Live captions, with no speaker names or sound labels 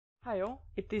Hi all,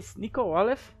 it is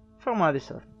Nicola from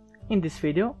ADIsoft. In this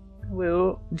video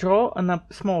we'll draw a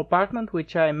small apartment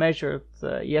which I measured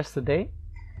yesterday,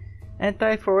 and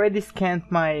I've already scanned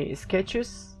my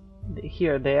sketches.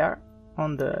 Here they are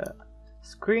on the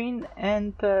screen,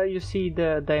 and you see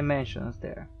the dimensions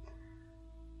there.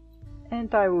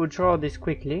 And I will draw this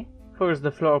quickly. First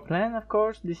the floor plan, of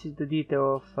course. This is the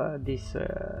detail of this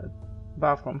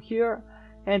bathroom here.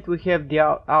 And we have the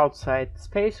outside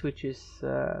space, which is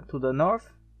to the north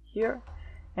here,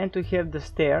 and we have the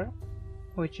stair,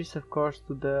 which is of course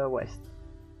to the west.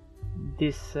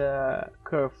 This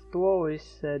curved wall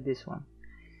is this one.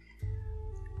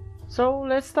 So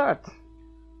let's start.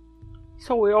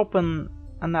 So we open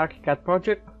an Archicad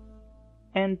project,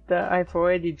 and I've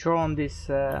already drawn this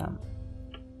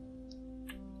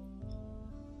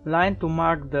line to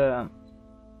mark the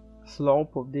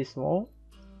slope of this wall.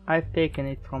 I've taken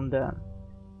it from the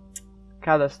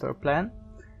cadastre plan.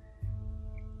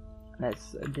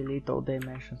 Let's delete all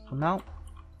dimensions for now.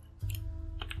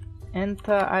 And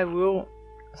I will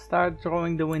start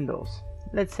drawing the windows.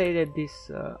 Let's say that this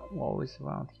wall is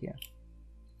around here.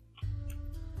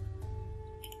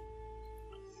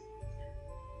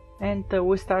 And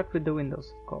we start with the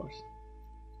windows, of course.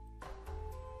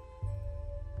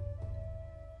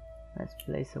 Let's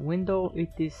place a window.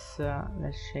 It is,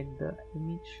 let's check the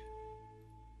image.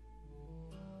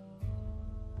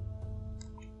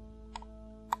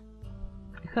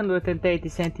 (180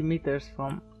 centimeters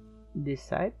from this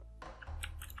side,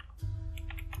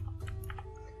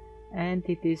 and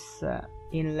it is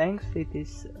in length it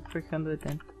is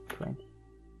 320.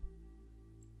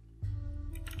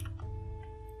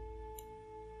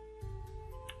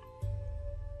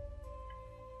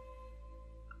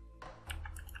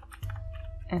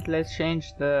 And let's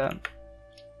change the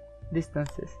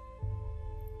distances.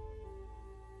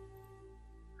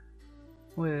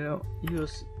 We'll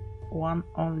use one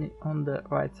only on the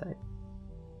right side.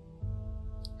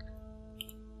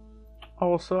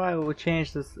 Also, I will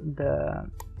change the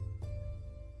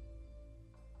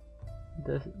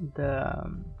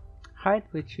height,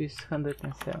 which is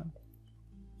 170.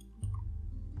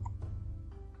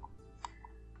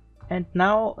 And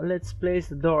now let's place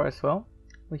the door as well.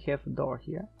 We have a door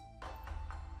here,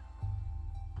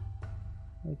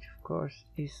 which of course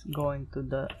is going to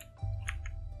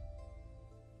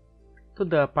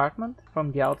the apartment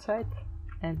from the outside.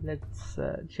 And let's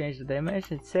change the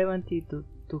dimension. 70 to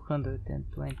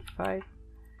 225,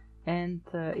 and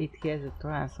it has a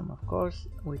transom, of course,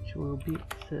 which will be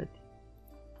 30.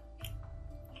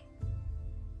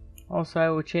 Also, I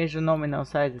will change the nominal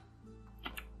size.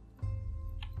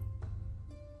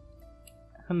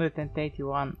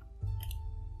 181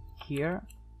 here,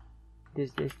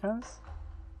 this distance.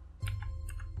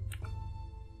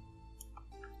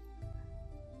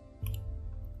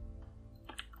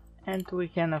 And we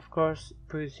can of course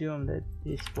presume that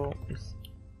this wall is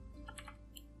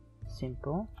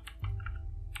simple.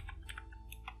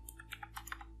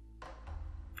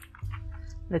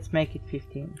 Let's make it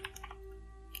 15.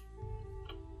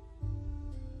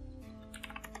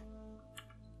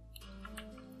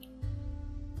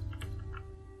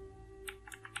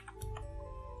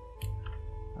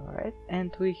 Alright,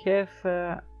 and we have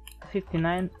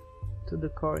 59 to the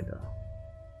corridor.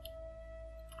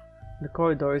 The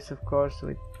corridor is of course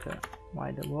with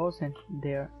wider walls, and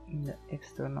they're in the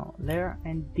external layer,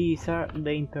 and these are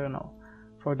the internal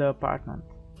for the apartment.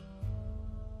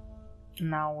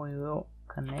 Now we will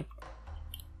connect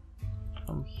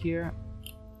from here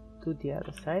to the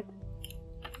other side.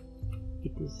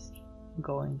 It is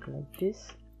going like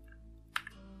this,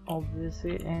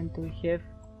 obviously, and we have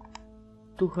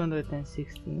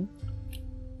 216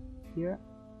 here.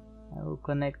 I will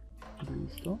connect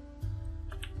these two.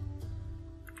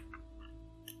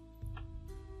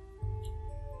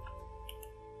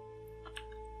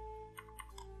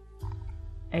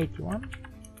 (81).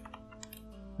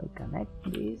 We connect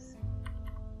these,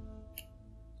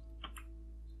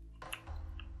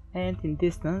 and in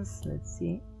distance, let's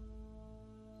see,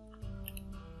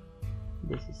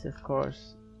 this is of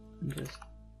course just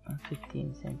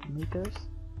 15 centimeters,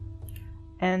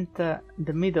 and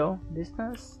the middle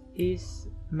distance is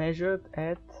measured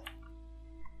at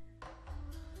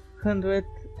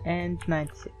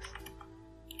 196.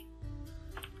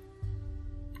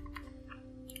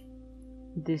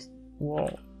 This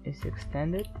wall is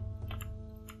extended,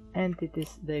 and it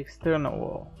is the external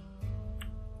wall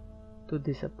to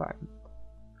this apartment.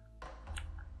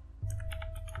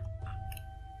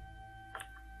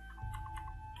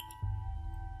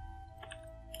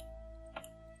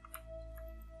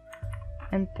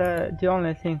 And the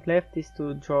only thing left is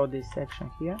to draw this section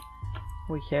here.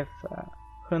 We have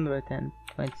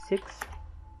 126,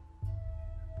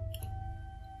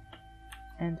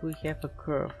 and we have a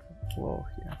curve wall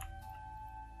here.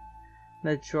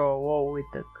 Let's draw a wall with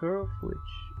a curve, which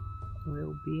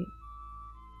will be,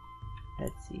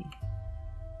 let's see,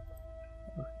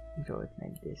 we'll draw it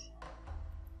like this,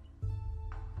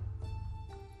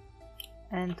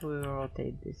 and we'll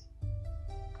rotate this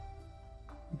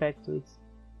back to its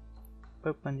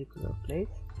perpendicular plate,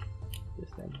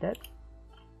 just like that.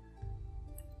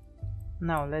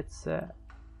 Now let's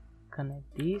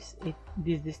connect these.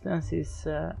 This distance is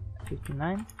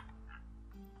 59,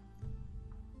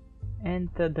 and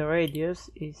the radius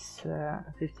is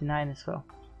 59 as well.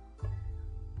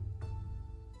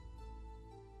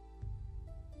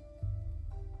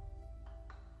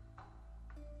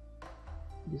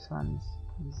 This one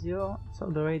is 0, so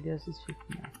the radius is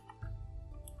 59.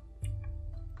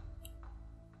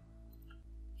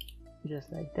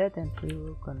 Just like that, and we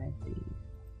will connect these.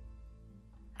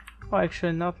 Oh,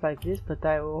 actually not like this, but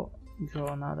I will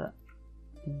draw another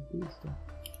in these two.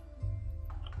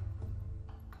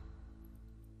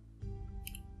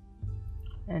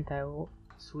 And I will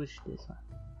switch this one.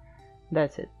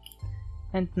 That's it.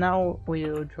 And now we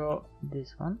will draw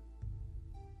this one.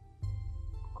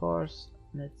 Of course,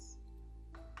 let's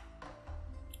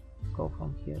go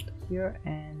from here to here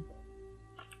and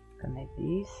connect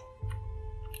these.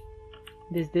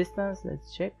 This distance,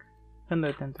 let's check,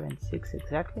 126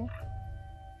 exactly.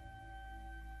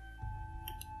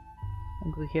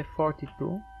 And we have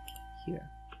 42 here.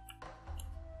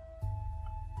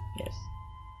 Yes,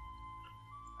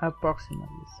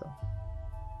 approximately so.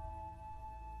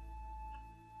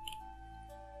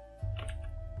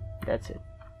 That's it.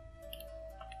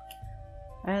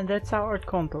 And that's our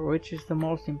contour, which is the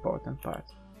most important part.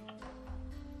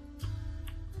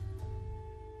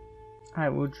 I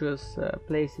will just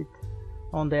place it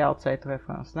on the outside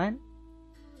reference line,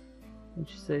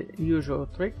 which is a usual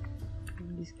trick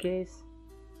in this case,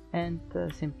 and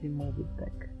simply move it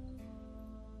back.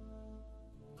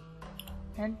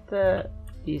 And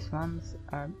these ones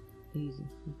are easy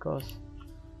because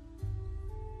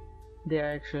they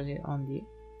are actually on the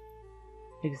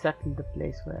exactly the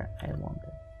place where I want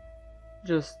them.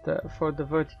 Just for the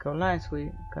vertical lines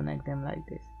we connect them like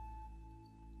this.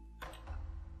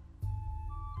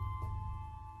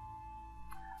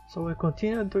 So we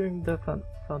continue doing the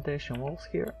foundation walls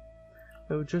here.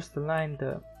 We'll just align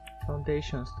the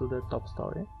foundations to the top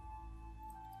story.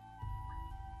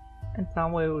 And now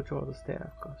we will draw the stair,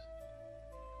 of course.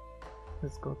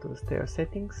 Let's go to the stair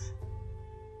settings.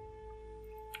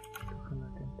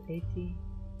 280.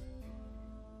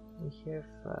 We have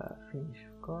finish,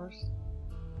 of course.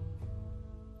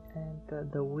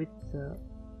 And the width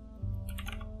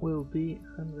will be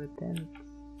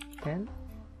 110.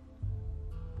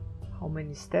 How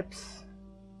many steps?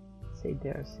 Say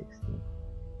there are 16.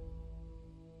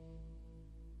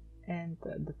 And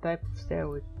the type of stair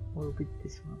will be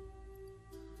this one.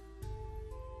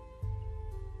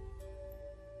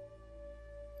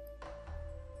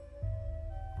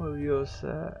 We'll use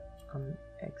an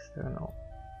external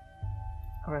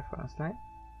reference line.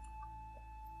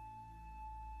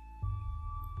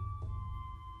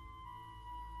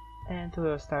 And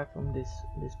we'll start from this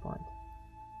point.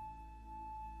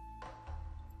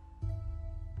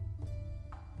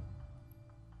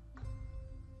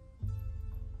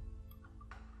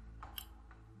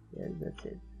 Yes, that's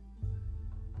it.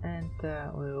 And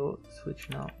we'll switch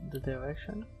now the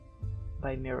direction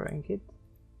by mirroring it.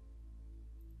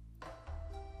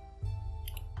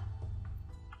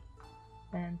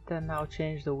 And now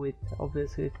change the width.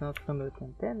 Obviously it's not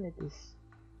 110, it is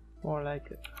more like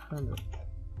 100.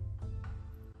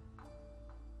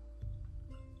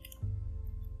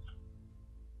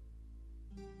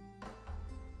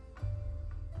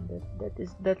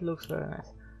 That looks very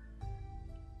nice.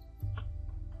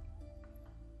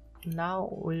 Now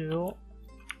we will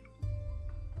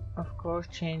of course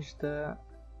change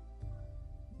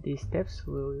these steps.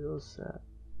 We'll use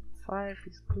 5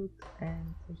 is good,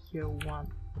 and here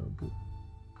 1 will be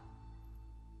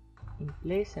in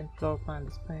place, and floor plan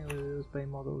display we will use by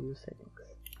model view settings.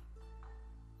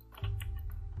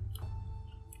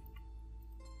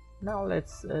 Now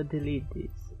let's delete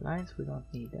these lines, we don't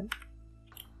need them.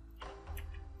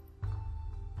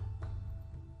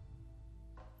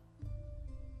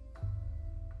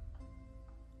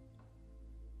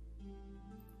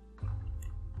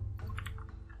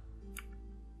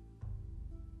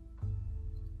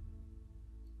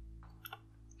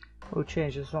 We'll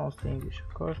change the zones to English,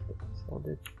 of course, so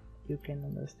that you can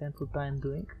understand what I'm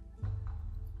doing.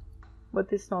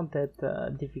 but it's not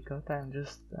that difficult. I'm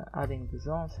just adding the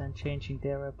zones and changing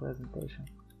their representation.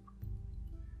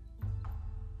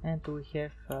 And we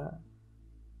have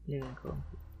living room.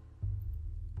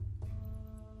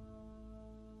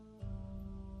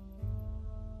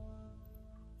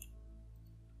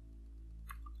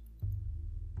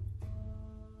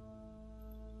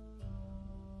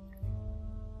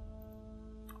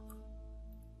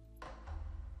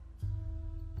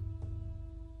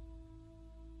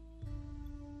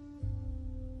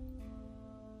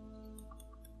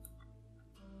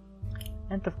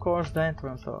 And of course the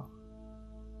entrance door.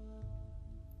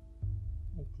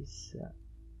 It is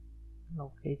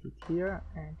located here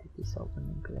and it is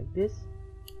opening like this.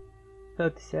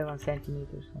 37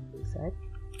 centimeters on this side.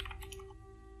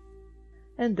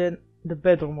 And then the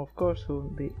bedroom of course will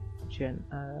be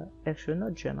actually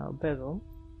not general bedroom,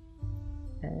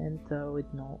 and with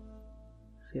no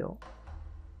fill.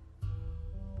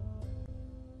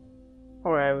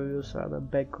 Or I will use rather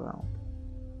background.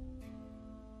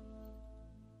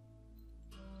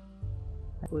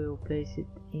 We will place it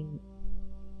in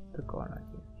the corner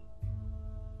here.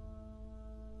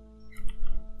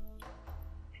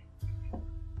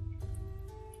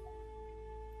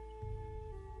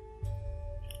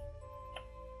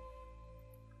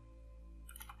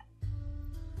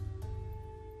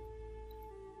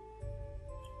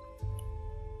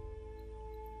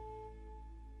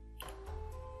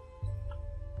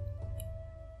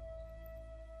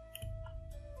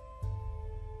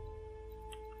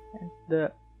 And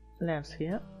the lamps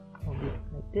here will be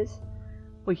like this.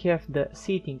 We have the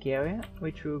seating area,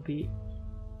 which will be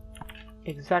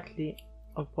exactly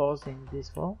opposing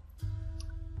this wall,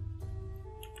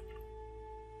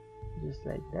 just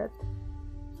like that.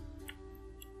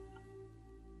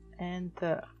 And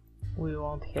we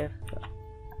won't have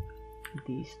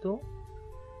these two,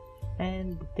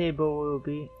 and the table will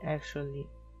be actually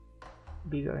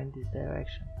bigger in this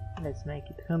direction. Let's make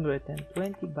it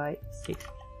 120 by 60.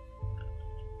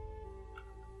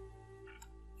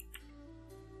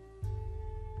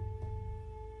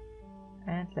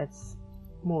 And let's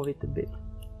move it a bit.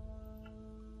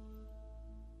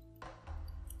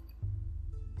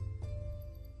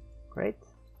 Great.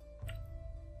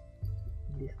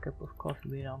 This cup of coffee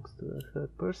belongs to the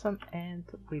third person, and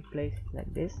we place it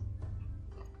like this.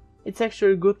 It's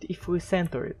actually good if we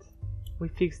center it. We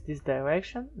fix this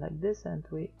direction like this and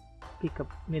we pick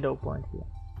up middle point here.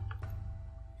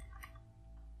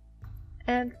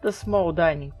 And the small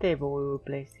dining table we will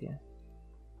place here.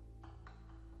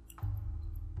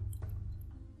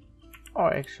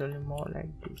 Or actually more like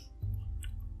this.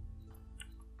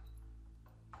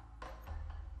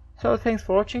 So thanks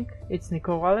for watching, it's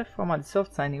Nicola from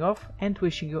ADIsoft signing off and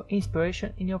wishing you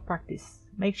inspiration in your practice.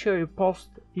 Make sure you post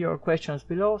your questions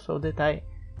below so that I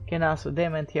can answer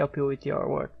them and help you with your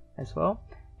work as well,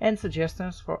 and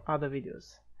suggestions for other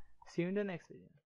videos. See you in the next video.